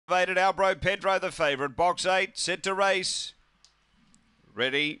Albro Pedro, the favourite. Box 8, set to race.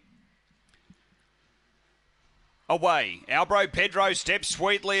 Ready. Away. Albro Pedro steps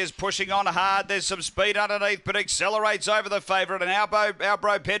sweetly, is pushing on hard. There's some speed underneath, but accelerates over the favourite. And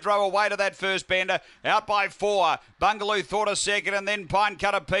Albro Pedro away to that first bender. Out by 4. Bungaloo thought a second, and then Pine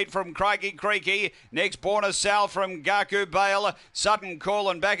Cutter Pete from Craigie Creaky. Next, Borna Sal from Gaku Bale. Sudden Call,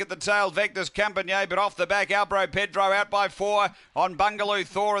 and back at the tail, Vector's Campagner, but off the back, Albro Pedro out by 4 on Bungaloo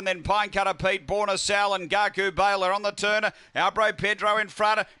Thor, and then Pine Cutter Pete, Borna Sal and Gaku Bale are on the turn. Albro Pedro in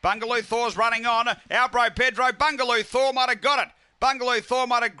front. Bungaloo Thor's running on. Albro Pedro, Bungaloo Thor might have got it. Bungaloo Thor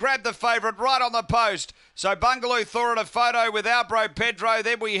might have grabbed the favourite right on the post. So Bungaloo Thor in a photo with Albro Pedro.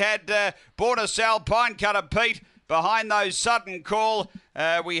 Then we had Borna Sal, Pine Cutter Pete. Behind those, Sudden Call.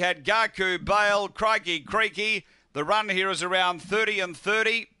 We had Gaku Bale, Craigie Creaky. The run here is around 30 and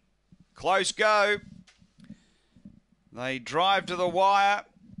 30. Close go. They drive to the wire.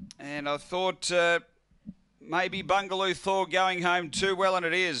 And I thought maybe Bungaloo Thor going home too well, and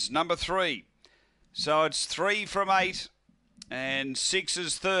it is. Number 3. So it's 3 from 8. And 6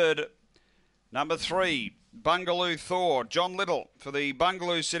 is third. Number 3, Bungaloo Thor. John Little for the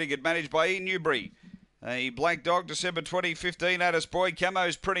Bungaloo Syndicate, managed by Ian Newbury. A black dog, December 2015. Addis Boy,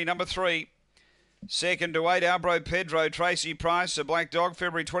 Camo's Pretty, number 3. Second to 8, Albro Pedro, Tracy Price, a black dog,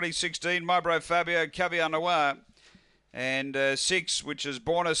 February 2016. Mybro Fabio, Caviar Noir. And 6, which is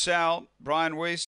Borna Sal, Brian West.